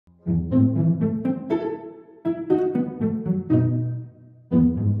Oh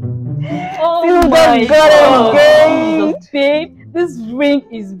my God, babe, this ring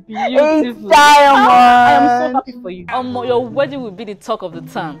is beautiful. I am so happy for you. Your wedding will be the talk of the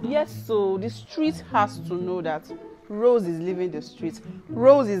town. Yes, so the street has to know that Rose is leaving the street.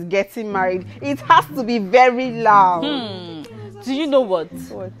 Rose is getting married. It has to be very loud. Do you know what?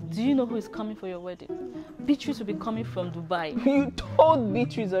 What? Do you know who is coming for your wedding? Beatrice will be coming from Dubai. You told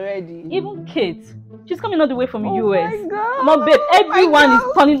Beatrice already. Even Kate. She's coming all the way from US. My God. Come on, babe, everyone is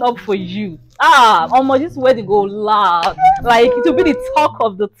turning up for you. This wedding go loud. Like, it will be the talk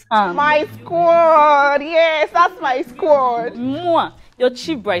of the town. My squad. Yes, that's my squad. Mwah, your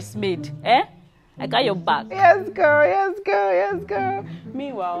chief bridesmaid. I got your back. Yes, girl. Yes, girl. Yes, girl.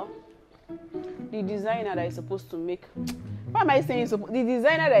 Meanwhile, the designer that is supposed to make... Why am I saying so? The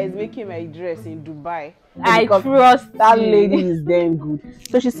designer that is making my dress in Dubai. I trust that you. lady is damn good.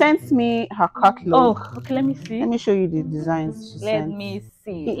 So she sent me her catalog. Oh, okay, let me see. Let me show you the designs she sent. Let me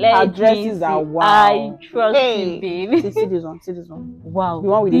see. Her dresses are wow. I trust you, baby. See this one. See this one. Wow. The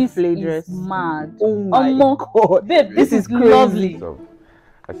one with the play dress. Mad. Oh my God. Babe, this is crazy. Lovely. So,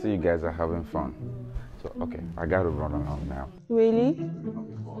 I see you guys are having fun. So, okay, I gotta run along now. Really?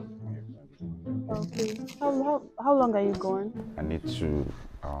 Okay. How long are you going? I need to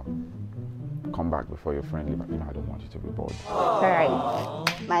come back before your friend leave. You know, I don't want you to be bored. All right.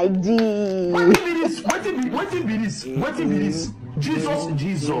 My G. What be this?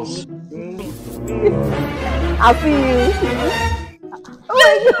 Jesus. I'll see you. Oh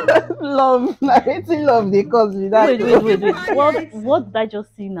my God. Love. I really love the cause with that. Wait. What did I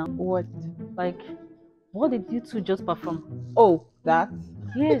just see now? What? Like, what did you two just perform? Oh, that?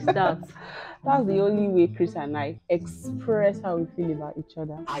 Yes, that. That's the only way Chris and I express how we feel about each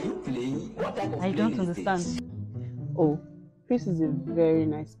other. Are you playing? What type of I don't understand. Oh, Chris is a very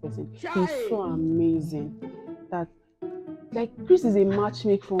nice person. He's so amazing that, like, Chris is a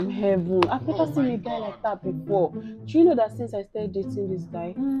matchmake from heaven. I've never seen a guy like that before. Do you know that since I started dating this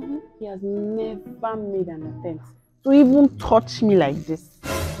guy, he has never made an attempt to even touch me like this.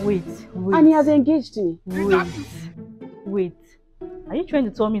 Wait. And he has engaged me. Wait. Are you trying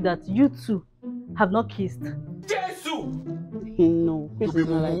to tell me that you two have not kissed? No, Chris is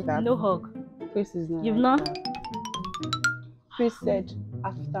not like that. No hug. Chris is not. You've like not? that. Chris said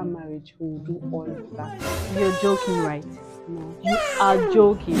after marriage he will do all of that. You're joking, right? No. You are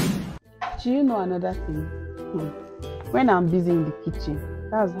joking. Do you know another thing? When I'm busy in the kitchen,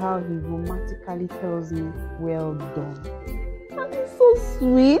 that's how he romantically tells me, well done. And he's so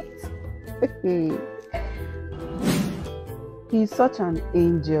sweet. He's such an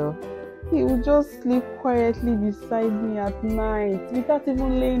angel. He will just sleep quietly beside me at night without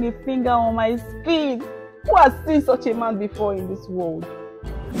even laying a finger on my skin. Who has seen such a man before in this world?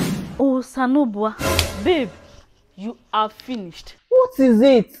 Oh, Sanobua. Babe, you are finished. What is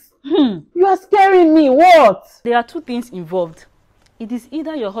it? You are scaring me. What? There are two things involved. It is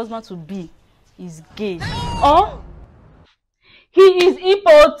either your husband to be is gay or he is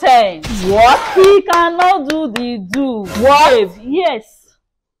impotent. What? He cannot do the do. What? Babe, yes.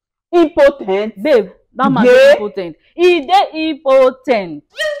 Impotent? Babe, that man gay? is impotent. He is impotent.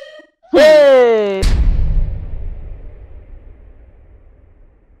 Hey!